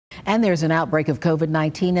And there's an outbreak of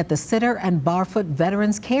COVID-19 at the Sitter and Barfoot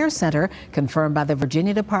Veterans Care Center, confirmed by the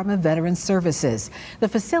Virginia Department of Veterans Services. The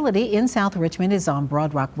facility in South Richmond is on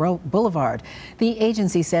Broad Rock Boulevard. The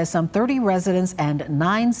agency says some 30 residents and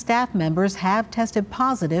 9 staff members have tested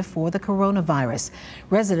positive for the coronavirus.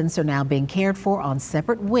 Residents are now being cared for on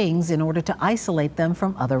separate wings in order to isolate them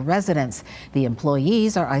from other residents. The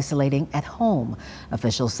employees are isolating at home.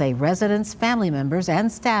 Officials say residents, family members,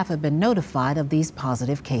 and staff have been notified of these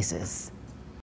positive cases.